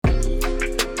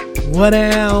What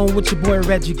down with your boy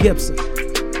Reggie Gibson?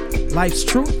 Life's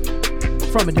truth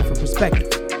from a different perspective.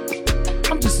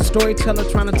 I'm just a storyteller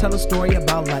trying to tell a story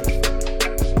about life.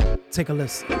 Take a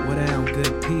listen. What down,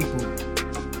 good people?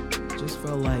 Just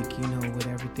felt like, with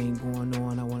everything going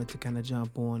on, I wanted to kind of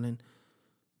jump on and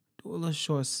do a little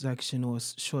short section or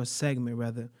short segment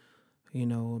rather,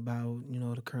 about,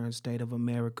 the current state of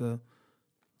America,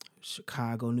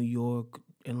 Chicago, New York,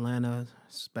 Atlanta,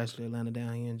 especially Atlanta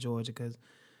down here in Georgia, because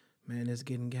man, it's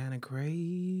getting kind of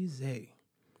crazy.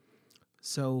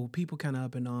 So people kind of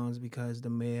up in arms because the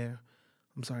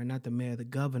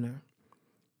governor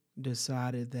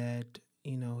decided that,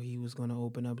 he was going to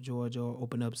open up Georgia or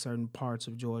open up certain parts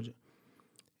of Georgia.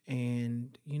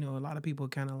 And, a lot of people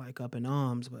kind of like up in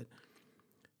arms, but,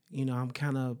 I'm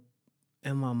kind of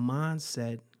in my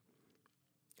mindset,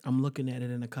 I'm looking at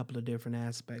it in a couple of different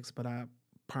aspects, but I'm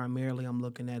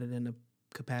looking at it in the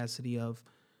capacity of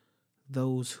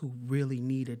those who really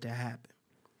need it to happen.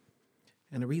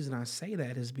 And the reason I say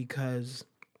that is because,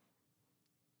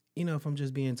 if I'm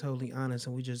just being totally honest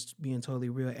and we just being totally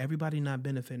real, everybody not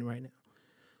benefiting right now.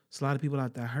 There's a lot of people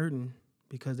out there hurting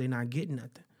because they're not getting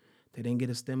nothing. They didn't get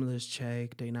a stimulus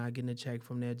check. They're not getting a check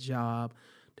from their job.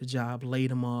 The job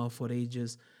laid them off, or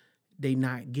they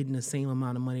not getting the same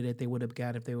amount of money that they would have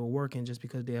got if they were working just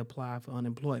because they applied for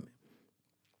unemployment.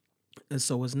 And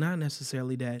so it's not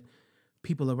necessarily that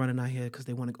people are running out here because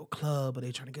they want to go club or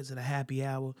they trying to get to the happy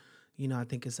hour. I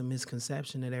think it's a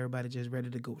misconception that everybody just ready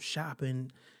to go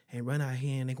shopping and run out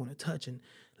here and they're going to touch and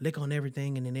lick on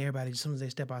everything, and then everybody, as soon as they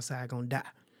step outside, going to die.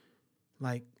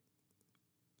 Like,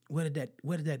 where did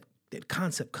that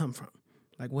concept come from?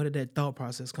 Like, where did that thought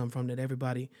process come from that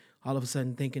everybody all of a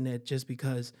sudden thinking that just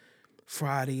because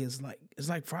Friday is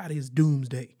Friday is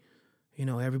doomsday.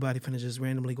 Everybody finna just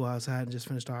randomly go outside and just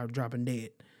finna start dropping dead.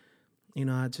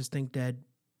 I just think that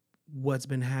what's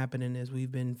been happening is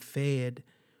we've been fed,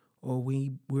 or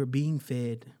we're being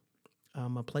fed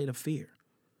a plate of fear.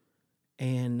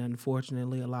 And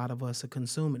unfortunately, a lot of us are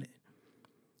consuming it.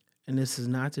 And this is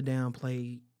not to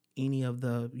downplay any of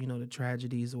the, the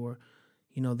tragedies or,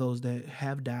 those that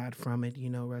have died from it,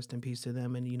 rest in peace to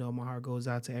them. And, my heart goes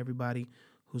out to everybody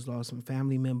who's lost some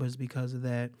family members because of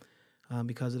that,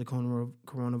 because of the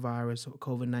coronavirus or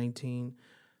COVID-19.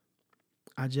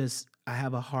 I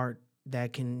have a heart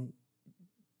that can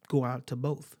go out to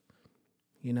both,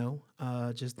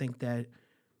 just think that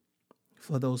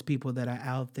for those people that are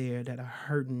out there that are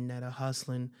hurting, that are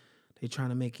hustling, they're trying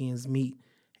to make ends meet,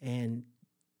 and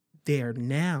they're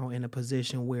now in a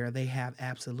position where they have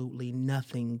absolutely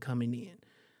nothing coming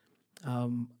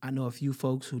in. I know a few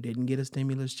folks who didn't get a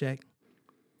stimulus check.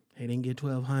 They didn't get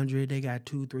 $1,200. They got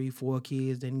 2, 3, 4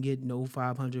 kids. Didn't get no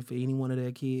 $500 for any one of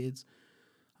their kids.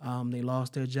 They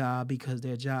lost their job because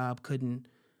their job couldn't,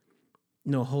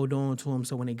 hold on to them.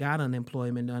 So when they got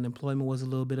unemployment, the unemployment was a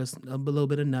little bit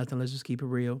of nothing. Let's just keep it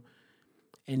real.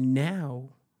 And now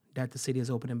that the city is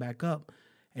opening back up,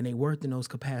 and they worked in those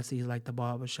capacities like the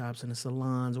barbershops and the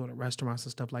salons or the restaurants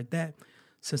and stuff like that,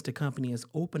 since the company is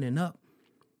opening up,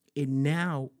 it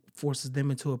now forces them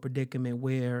into a predicament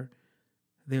where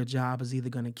their job is either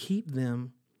going to keep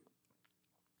them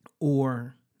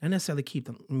or not necessarily keep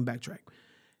them. Let me backtrack.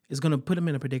 It's going to put them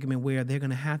in a predicament where they're going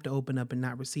to have to open up and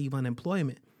not receive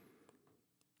unemployment.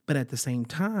 But at the same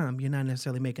time, you're not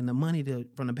necessarily making the money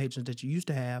from the patrons that you used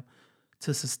to have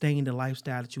to sustain the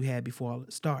lifestyle that you had before all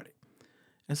it started.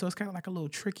 And so it's kind of like a little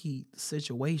tricky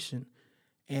situation,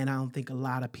 and I don't think a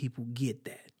lot of people get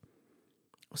that.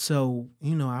 So,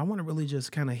 I want to really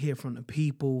just kind of hear from the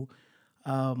people.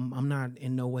 I'm not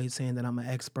in no way saying that I'm an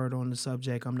expert on the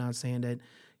subject. I'm not saying that,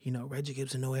 Reggie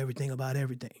Gibson know everything about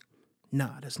everything.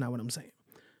 Nah, that's not what I'm saying.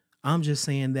 I'm just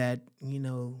saying that,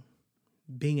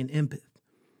 being an empath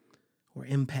or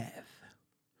empath,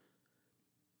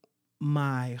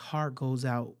 my heart goes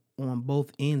out on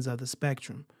both ends of the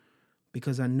spectrum,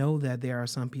 because I know that there are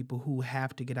some people who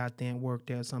have to get out there and work.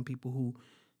 There are some people who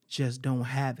just don't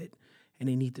have it, and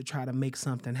they need to try to make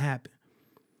something happen.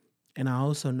 And I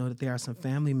also know that there are some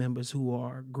family members who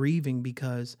are grieving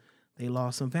because they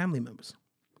lost some family members.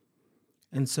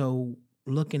 And so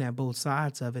looking at both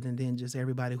sides of it, and then just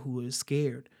everybody who is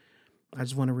scared, I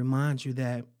just want to remind you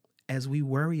that as we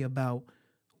worry about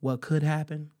what could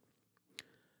happen,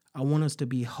 I want us to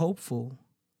be hopeful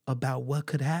about what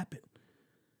could happen.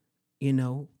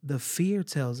 The fear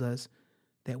tells us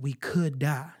that we could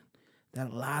die, that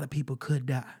a lot of people could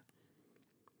die.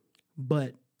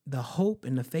 But the hope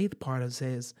and the faith part of it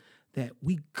says that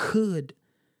we could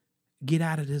get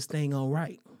out of this thing all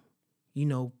right.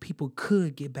 People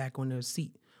could get back on their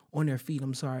feet.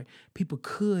 People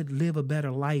could live a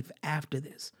better life after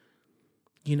this.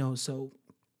 So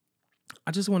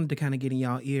I just wanted to kind of get in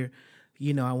y'all ear.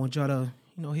 I want y'all to,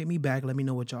 hit me back. Let me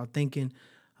know what y'all thinking.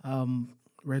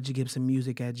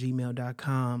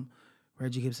 ReggieGibsonMusic@gmail.com.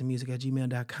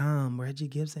 ReggieGibsonMusic@gmail.com.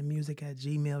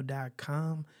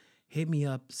 ReggieGibsonMusic@gmail.com. Hit me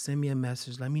up. Send me a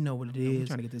message. Let me know what it is. I'm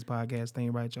trying to get this podcast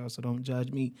thing right, y'all, so don't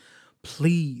judge me.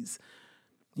 Please.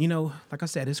 Like I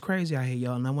said, it's crazy out here,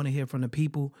 y'all, and I want to hear from the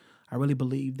people. I really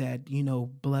believe that,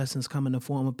 blessings come in the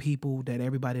form of people, that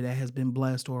everybody that has been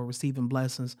blessed or receiving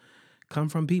blessings come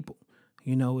from people.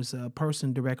 It's a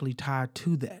person directly tied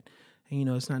to that. And,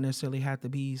 it's not necessarily have to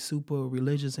be super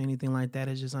religious or anything like that.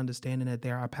 It's just understanding that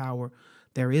there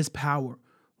is power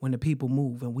when the people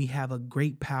move, and we have a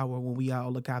great power when we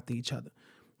all look after each other.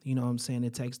 You know what I'm saying?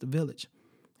 It takes the village.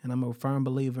 And I'm a firm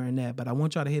believer in that. But I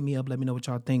want y'all to hit me up. Let me know what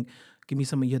y'all think. Give me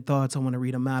some of your thoughts. I want to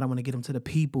read them out. I want to get them to the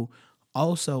people.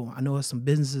 Also, I know there's some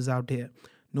businesses out there.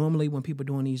 Normally, when people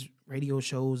doing these radio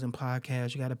shows and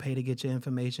podcasts, you got to pay to get your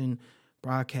information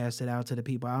broadcast it out to the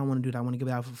people. I don't want to do that. I want to give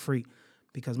it out for free,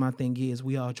 because my thing is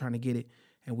we all trying to get it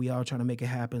and we all trying to make it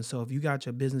happen. So if you got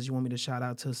your business you want me to shout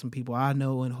out to some people I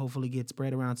know and hopefully get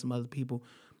spread around some other people,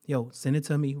 send it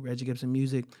to me,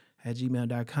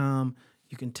 ReggieGibsonMusic@gmail.com.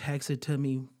 You can text it to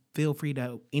me. Feel free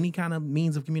to any kind of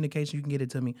means of communication, you can get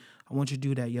it to me. I want you to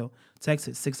do that, Text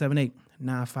it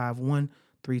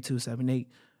 678-951-3278.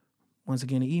 Once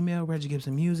again, the email,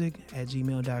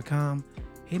 ReggieGibsonMusic@gmail.com.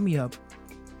 Hit me up.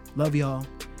 Love y'all.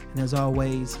 And as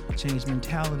always, a changed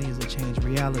mentality is a changed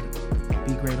reality.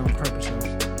 Be great on purpose,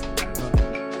 y'all.